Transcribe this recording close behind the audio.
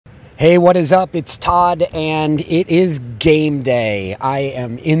Hey, what is up? It's Todd, and it is game day. I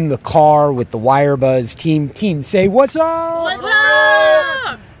am in the car with the WireBuzz team. Team, say what's up? What's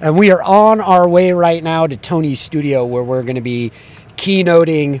up? And we are on our way right now to Tony's studio, where we're going to be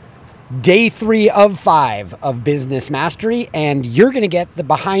keynoting day 3 of 5 of Business Mastery, and you're going to get the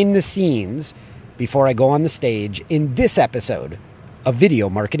behind the scenes before I go on the stage in this episode of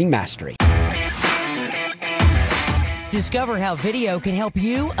Video Marketing Mastery. Discover how video can help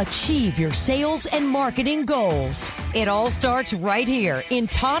you achieve your sales and marketing goals. It all starts right here in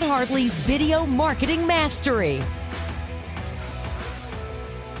Todd Hartley's Video Marketing Mastery.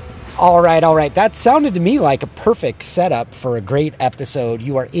 All right. That sounded to me like a perfect setup for a great episode.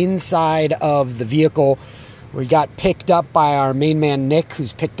 You are inside of the vehicle. We got picked up by our main man, Nick,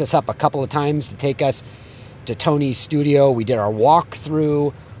 who's picked us up a couple of times to take us to Tony's studio. We did our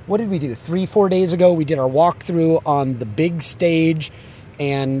walkthrough. What did we do? 3-4 days ago, we did our walkthrough on the big stage,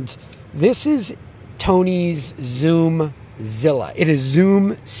 and this is Tony's Zoomzilla. It is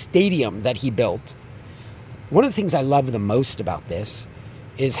Zoom Stadium that he built. One of the things I love the most about this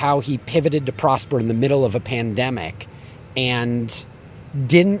is how he pivoted to prosper in the middle of a pandemic and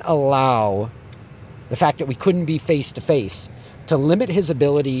didn't allow the fact that we couldn't be face-to-face to limit his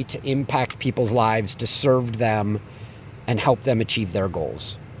ability to impact people's lives, to serve them and help them achieve their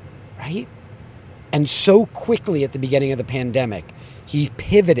goals. Right? And so quickly at the beginning of the pandemic, he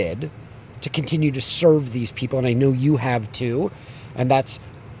pivoted to continue to serve these people. And I know you have too. And that's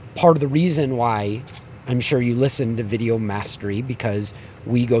part of the reason why I'm sure you listen to Video Mastery, because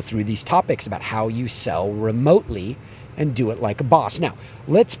we go through these topics about how you sell remotely and do it like a boss. Now,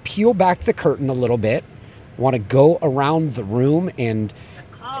 let's peel back the curtain a little bit. I want to go around the room and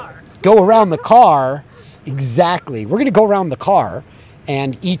go around the car. Exactly. We're going to go around the car.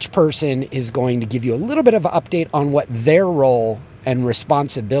 And each person is going to give you a little bit of an update on what their role and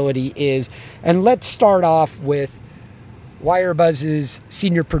responsibility is. And let's start off with WireBuzz's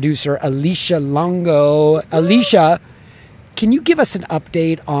senior producer, Alicia Longo. Alicia, can you give us an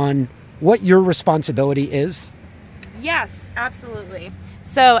update on what your responsibility is? Yes, absolutely.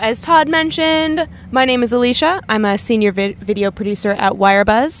 So as Todd mentioned, my name is Alicia. I'm a senior video producer at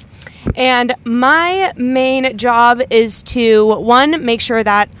WireBuzz. And my main job is to, one, make sure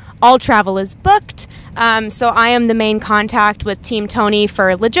that all travel is booked. So I am the main contact with Team Tony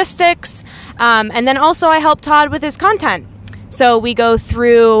for logistics. And then also I help Todd with his content. So we go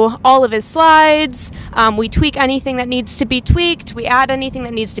through all of his slides, we tweak anything that needs to be tweaked, we add anything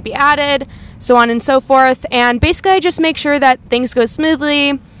that needs to be added, so on and so forth. And basically I just make sure that things go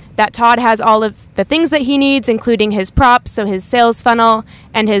smoothly, that Todd has all of the things that he needs, including his props, so his sales funnel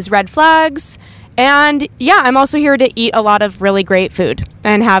and his red flags. And yeah, I'm also here to eat a lot of really great food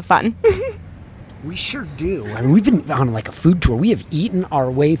and have fun. We sure do. I mean, we've been on like a food tour. We have eaten our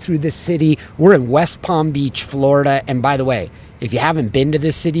way through this city. We're in West Palm Beach, Florida. And by the way, if you haven't been to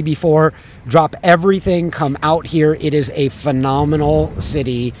this city before, drop everything, come out here. It is a phenomenal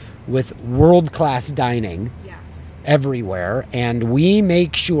city with world-class dining everywhere. And we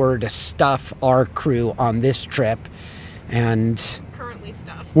make sure to stuff our crew on this trip. And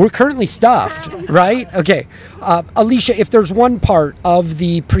we're currently stuffed, right? Okay. Alicia, if there's one part of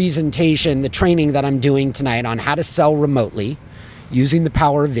the presentation, the training that I'm doing tonight on how to sell remotely using the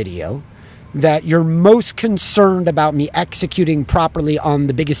power of video, that you're most concerned about me executing properly on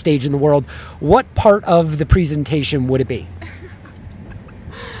the biggest stage in the world, what part of the presentation would it be?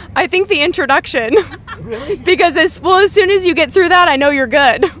 I think the introduction. Really? Because as soon as you get through that, I know you're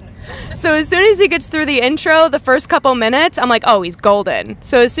good. So as soon as he gets through the intro, the first couple minutes, I'm like, oh, he's golden.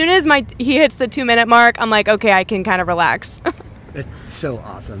 So as soon as he hits the 2-minute mark, I'm like, okay, I can kind of relax. That's so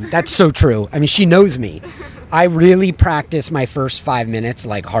awesome. That's so true. I mean, she knows me. I really practice my first 5 minutes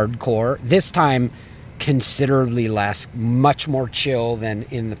like hardcore. This time, considerably less, much more chill than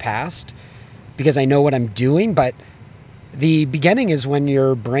in the past, because I know what I'm doing. But the beginning is when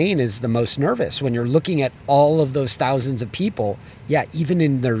your brain is the most nervous, when you're looking at all of those thousands of people. Yeah, even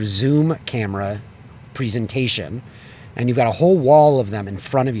in their Zoom camera presentation, and you've got a whole wall of them in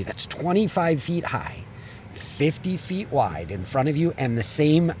front of you that's 25 feet high, 50 feet wide in front of you, and the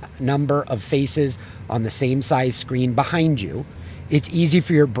same number of faces on the same size screen behind you. It's easy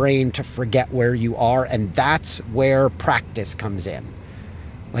for your brain to forget where you are, and that's where practice comes in.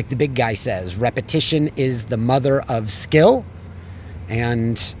 Like the big guy says, repetition is the mother of skill,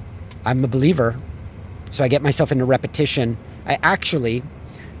 and I'm a believer, so I get myself into repetition. I actually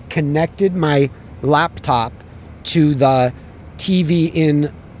connected my laptop to the TV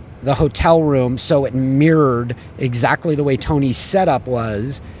in the hotel room so it mirrored exactly the way Tony's setup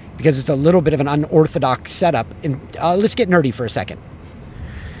was, because it's a little bit of an unorthodox setup. And let's get nerdy for a second.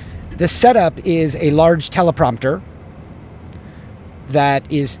 The setup is a large teleprompter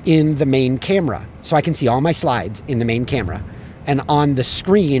that is in the main camera. So I can see all my slides in the main camera. And on the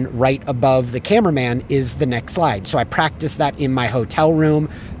screen right above the cameraman is the next slide. So I practice that in my hotel room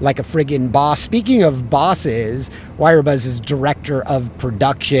like a friggin' boss. Speaking of bosses, WireBuzz's director of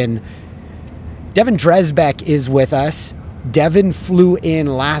production, Devin Dresbeck, is with us. Devin flew in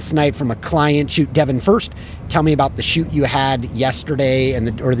last night from a client shoot. Devin, first, tell me about the shoot you had yesterday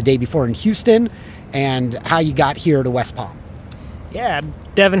or the day before in Houston and how you got here to West Palm. Yeah,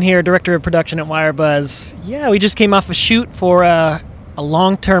 Devin here, Director of Production at WireBuzz. Yeah, we just came off a shoot for a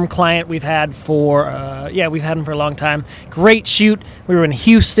long-term client we've had for, we've had him for a long time. Great shoot. We were in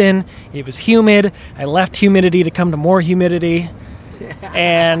Houston. It was humid. I left humidity to come to more humidity.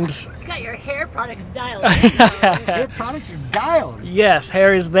 And you got your hair products dialed. Hair products are dialed. Yes,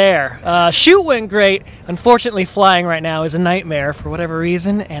 hair is there. Shoot went great. Unfortunately, flying right now is a nightmare for whatever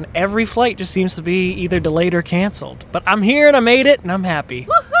reason, and every flight just seems to be either delayed or canceled. But I'm here and I made it, and I'm happy.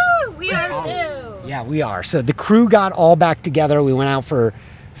 Woohoo! We are too. Yeah, we are. So the crew got all back together. We went out for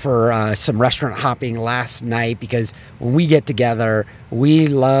some restaurant hopping last night because when we get together, we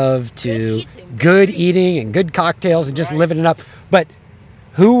love to good eating and good cocktails and just living it up. But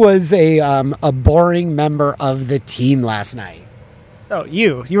who was a boring member of the team last night? Oh,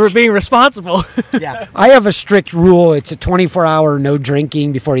 you were being responsible. Yeah, I have a strict rule. It's a 24-hour no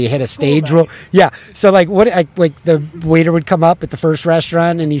drinking before you hit a stage rule. Yeah, so like the waiter would come up at the first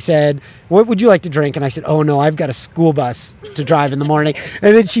restaurant and he said, "What would you like to drink?" And I said, "Oh no, I've got a school bus to drive in the morning."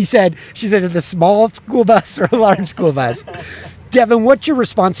 And then she said, "Is it a small school bus or a large school bus?" Devin, what's your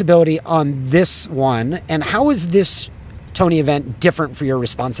responsibility on this one, and how is this Tony event different for your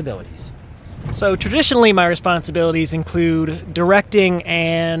responsibilities? So traditionally, my responsibilities include directing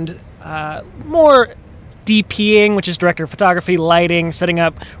and more DPing, which is director of photography, lighting, setting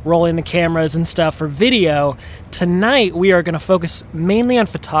up, rolling the cameras and stuff for video. Tonight, we are going to focus mainly on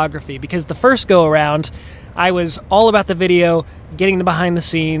photography because the first go-around, I was all about the video, getting the behind the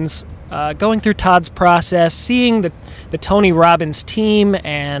scenes, going through Todd's process, seeing the Tony Robbins team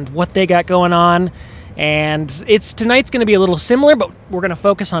and what they got going on. And tonight's going to be a little similar, but we're going to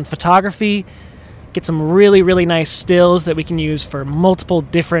focus on photography, get some really, really nice stills that we can use for multiple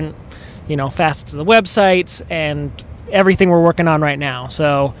different, facets of the websites and everything we're working on right now.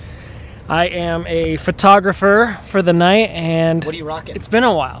 So I am a photographer for the night, and what are you rocking? It's been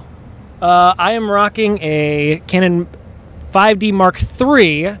a while. I am rocking a Canon 5D Mark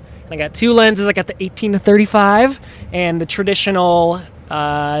III, and I got two lenses. I got the 18-35 and the traditional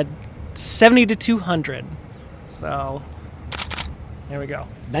 70-200. So there we go.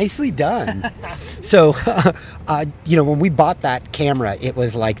 Nicely done. So, when we bought that camera, it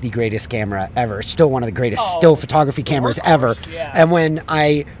was like the greatest camera ever. Still one of the greatest still photography cameras ever. Yeah. And when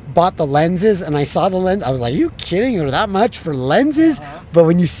I bought the lenses and I saw the lens, I was like, "Are you kidding? They're that much for lenses?" But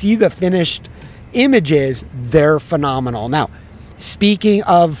when you see the finished images, they're phenomenal. Now, speaking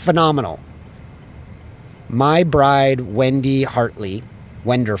of phenomenal, my bride, Wendy Hartley,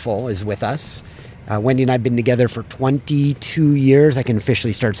 Wenderful, is with us. Wendy and I have been together for 22 years. I can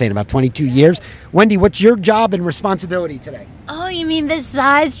officially start saying about 22 years. Wendy, what's your job and responsibility today? Oh, you mean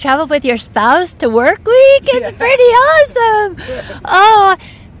besides travel with your spouse to work week? It's pretty awesome. Oh,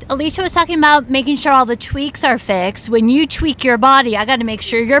 Alicia was talking about making sure all the tweaks are fixed. When you tweak your body, I got to make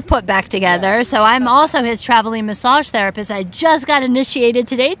sure you're put back together. Yes. So I'm also his traveling massage therapist. I just got initiated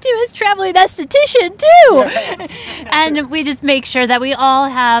today to his traveling esthetician too. Yes. And we just make sure that we all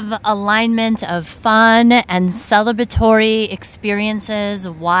have alignment of fun and celebratory experiences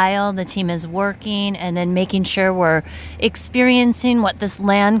while the team is working, and then making sure we're experiencing what this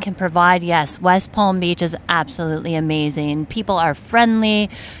land can provide. Yes, West Palm Beach is absolutely amazing. People are friendly.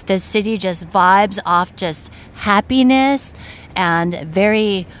 The city just vibes off just happiness and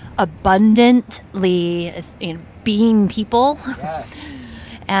very abundantly being people. Yes.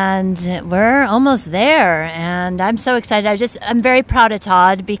 And we're almost there, and I'm so excited. I'm very proud of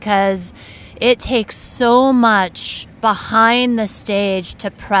Todd because it takes so much behind the stage to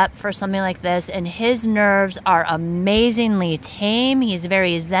prep for something like this, and his nerves are amazingly tame. He's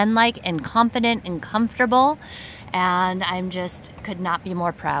very zen-like and confident and comfortable. And could not be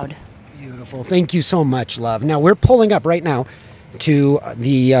more proud. Beautiful. Thank you so much, love. Now, we're pulling up right now to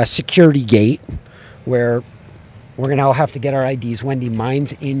the security gate where we're going to all have to get our IDs. Wendy,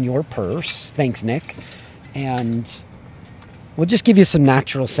 mine's in your purse. Thanks, Nick. And we'll just give you some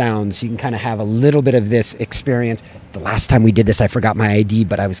natural sounds so you can kind of have a little bit of this experience. The last time we did this, I forgot my ID,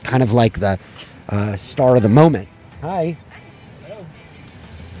 but I was kind of like the star of the moment. Hi.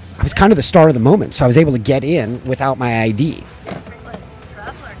 I was kind of the star of the moment, so I was able to get in without my ID.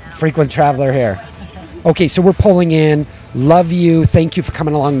 frequent traveler here. Okay, so we're pulling in. Love you. Thank you for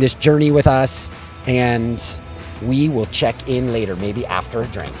coming along this journey with us. And we will check in later, maybe after a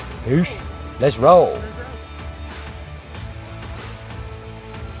drink. Peace. Let's roll.